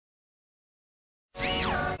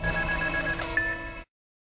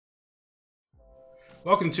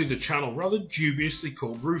Welcome to the channel rather dubiously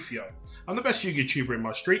called Rufioh. I'm the best Yu-Gi-Oh tuber in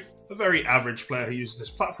my street, a very average player who uses this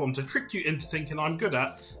platform to trick you into thinking I'm good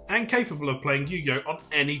at and capable of playing Yu-Gi-Oh on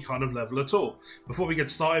any kind of level at all. Before we get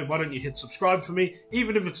started, why don't you hit subscribe for me,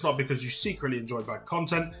 even if it's not because you secretly enjoy bad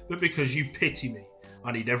content, but because you pity me.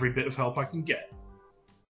 I need every bit of help I can get.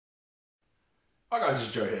 Hi guys,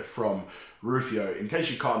 it's Joe here from Rufioh. In case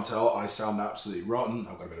you can't tell, I sound absolutely rotten.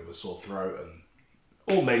 I've got a bit of a sore throat and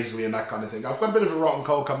all nasally and that kind of thing. I've got a bit of a rotten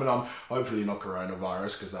cold coming on. Hopefully not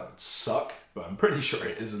coronavirus, because that would suck, but I'm pretty sure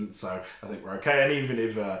it isn't, so I think we're okay. And even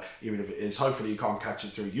if it is, hopefully you can't catch it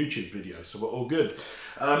through a YouTube video, so we're all good.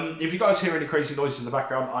 If you guys hear any crazy noises in the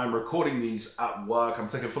background, I'm recording these at work. I'm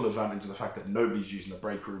taking full advantage of the fact that nobody's using the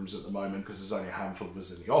break rooms at the moment, because there's only a handful of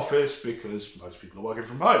us in the office, because most people are working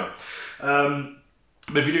from home.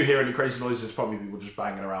 But if you do hear any crazy noises, it's probably people just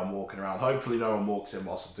banging around, walking around. Hopefully no one walks in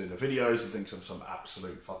whilst I'm doing the videos and thinks I'm some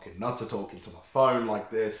absolute fucking nutter talking to my phone like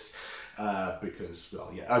this. Because,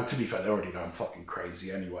 well, yeah, to be fair, they already know I'm fucking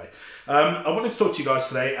crazy anyway. I wanted to talk to you guys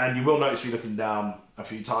today, and you will notice me looking down a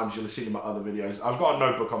few times. You'll have seen in my other videos. I've got a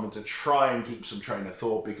notebook on me to try and keep some train of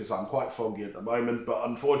thought because I'm quite foggy at the moment, but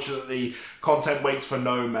unfortunately, content waits for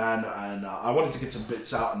no man, and I wanted to get some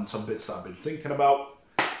bits out and some bits that I've been thinking about.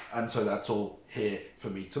 And so that's all here for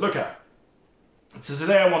me to look at. So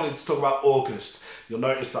today I wanted to talk about Orcust. You'll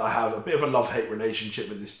notice that I have a bit of a love-hate relationship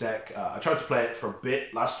with this deck. I tried to play it for a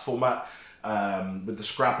bit last format with the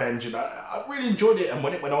scrap engine. I really enjoyed it, and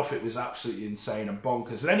when it went off it was absolutely insane and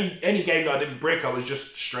bonkers. And any game that I didn't brick, I was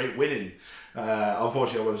just straight winning.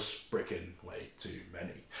 Unfortunately I was bricking way too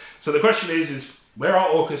many. So the question is where are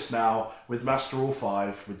Orcust now with Manascrew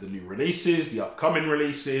 5, with the new releases, the upcoming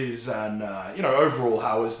releases, and you know, overall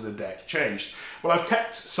how has the deck changed? Well, I've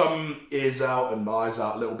kept some ears out and my eyes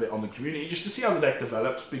out a little bit on the community just to see how the deck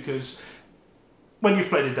develops, because when you've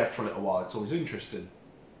played a deck for a little while, it's always interesting.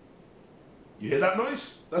 You hear that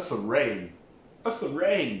noise? That's the rain. That's the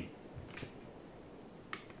rain.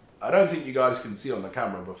 I don't think you guys can see on the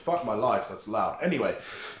camera, but fuck my life, that's loud. Anyway,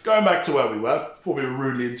 going back to where we were, before we were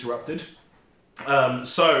rudely interrupted.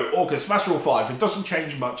 So, Orcust, Manascrew 5, it doesn't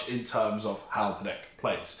change much in terms of how the deck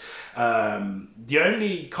plays. The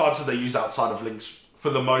only cards that they use outside of links, for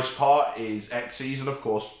the most part, is Xyz, and of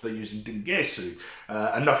course, they're using Dingirsu.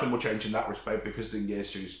 And nothing will change in that respect, because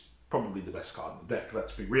Dingirsu is probably the best card in the deck,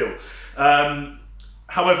 let's be real.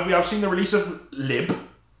 However, we have seen the release of Lib.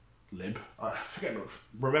 I forget,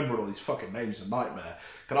 remembering all these fucking names is a nightmare.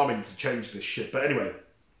 Can't mean to change this shit, but anyway.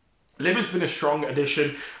 Lib has been a strong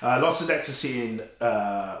addition. Lots of decks are seeing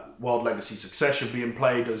World Legacy Succession being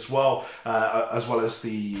played as well as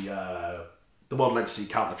the World Legacy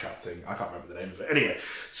Counter Trap thing. I can't remember the name of it. Anyway,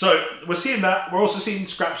 so we're seeing that. We're also seeing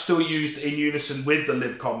Scrap still used in unison with the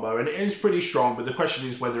Lib combo, and it is pretty strong, but the question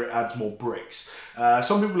is whether it adds more bricks.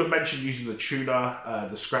 Some people have mentioned using the tuner,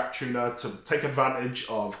 the Scrap tuner, to take advantage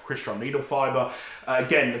of Crystron Needle Fiber.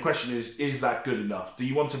 Again, the question is that good enough? Do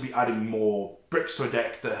you want to be adding more bricks to a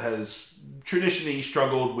deck that has traditionally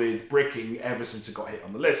struggled with bricking ever since it got hit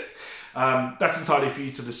on the list? That's entirely for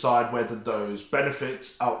you to decide whether those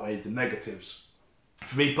benefits outweigh the negatives.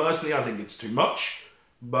 For me personally, I think it's too much,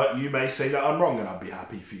 but you may say that I'm wrong, and I'd be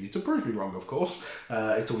happy for you to prove me wrong, of course.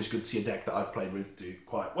 It's always good to see a deck that I've played with do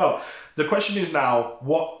quite well. The question is now,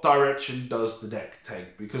 what direction does the deck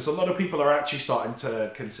take? Because a lot of people are actually starting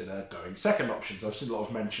to consider going second options. I've seen a lot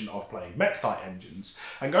of mention of playing Mech Knight engines,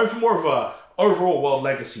 and going for more of a overall World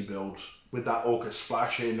Legacy build with that Orcust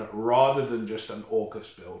splash in, rather than just an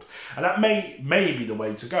Orcust build. And that may be the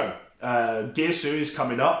way to go. Dingirsu is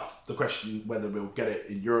coming up. The question whether we'll get it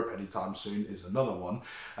in Europe anytime soon is another one,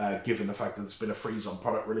 given the fact that there's been a freeze on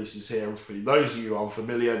product releases here. For those of you who are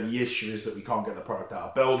unfamiliar, the issue is that we can't get the product out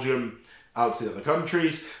of Belgium, out to the other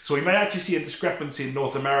countries. So we may actually see a discrepancy in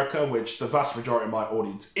North America, which the vast majority of my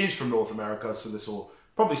audience is from North America, so this will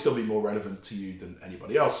probably still be more relevant to you than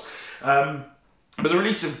anybody else. But the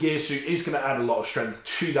release of Dingirsu is going to add a lot of strength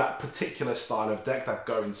to that particular style of deck, that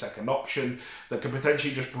going second option, that can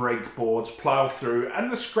potentially just break boards, plow through,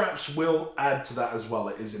 and the scraps will add to that as well.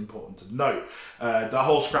 It is important to note. The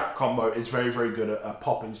whole scrap combo is very, very good at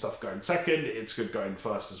popping stuff going second. It's good going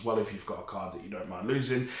first as well if you've got a card that you don't mind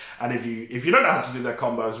losing. And if you don't know how to do that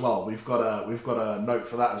combo as well, we've got a note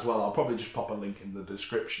for that as well. I'll probably just pop a link in the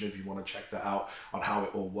description if you want to check that out on how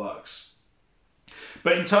it all works.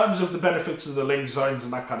 But in terms of the benefits of the link zones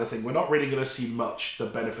and that kind of thing, we're not really going to see much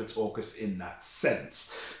that benefits Orcust in that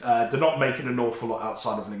sense. They're not making an awful lot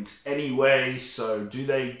outside of links anyway, so do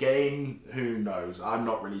they gain? Who knows? I'm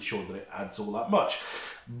not really sure that it adds all that much.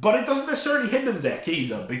 But it doesn't necessarily hinder the deck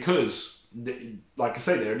either, because like I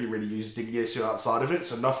say, they only really use Dingirsu outside of it,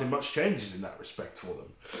 so nothing much changes in that respect for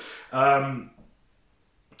them.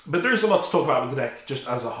 But there is a lot to talk about with the deck just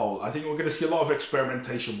as a whole. I think we're going to see a lot of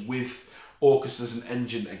experimentation with Orcust as an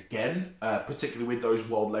engine again, particularly with those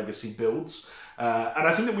World Legacy builds. And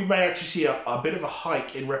I think that we may actually see a bit of a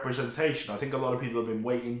hike in representation. I think a lot of people have been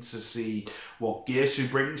waiting to see what Girsu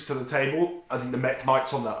brings to the table. I think the Mech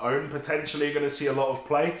Knights on their own potentially are going to see a lot of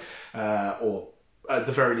play, or at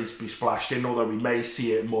the very least be splashed in, although we may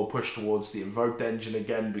see it more pushed towards the Invoked engine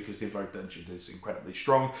again, because the Invoked engine is incredibly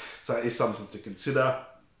strong. So it is something to consider.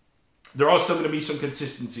 There are still going to be some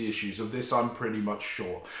consistency issues of this, I'm pretty much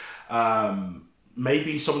sure.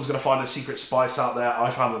 Maybe someone's going to find a secret spice out there. I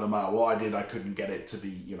found that no matter what I did, I couldn't get it to be,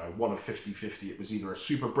 you know, one of 50-50. It was either a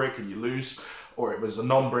super brick and you lose, or it was a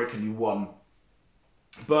non-brick and you won.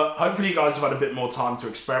 But hopefully you guys have had a bit more time to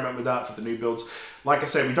experiment with that for the new builds. Like I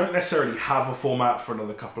say, we don't necessarily have a format for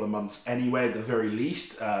another couple of months anyway, at the very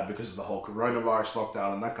least, because of the whole coronavirus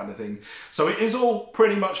lockdown and that kind of thing. So it is all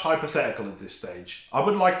pretty much hypothetical at this stage. I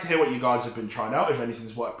would like to hear what you guys have been trying out, if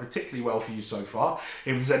anything's worked particularly well for you so far.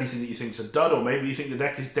 If there's anything that you think's a dud, or maybe you think the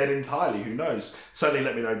deck is dead entirely, who knows? Certainly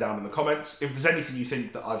let me know down in the comments. If there's anything you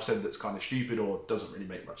think that I've said that's kind of stupid or doesn't really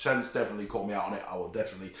make much sense, definitely call me out on it. I will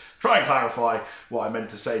definitely try and clarify what I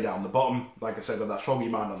meant to say down the bottom. Like I said, I've that foggy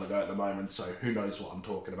mind on the go at the moment, so who knows what I'm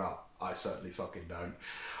talking about. I certainly fucking don't.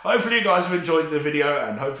 Hopefully you guys have enjoyed the video,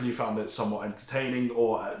 and hopefully you found it somewhat entertaining,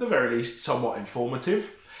 or at the very least somewhat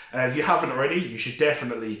informative. If you haven't already, you should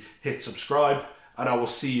definitely hit subscribe, and I will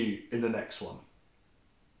see you in the next one.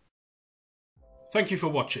 Thank you for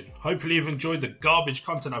watching. Hopefully you've enjoyed the garbage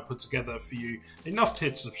content I put together for you enough to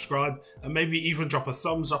hit subscribe, and maybe even drop a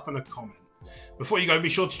thumbs up and a comment. Before you go, be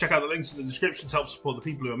sure to check out the links in the description to help support the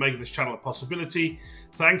people who are making this channel a possibility.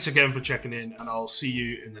 Thanks again for checking in, and I'll see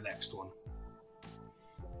you in the next one.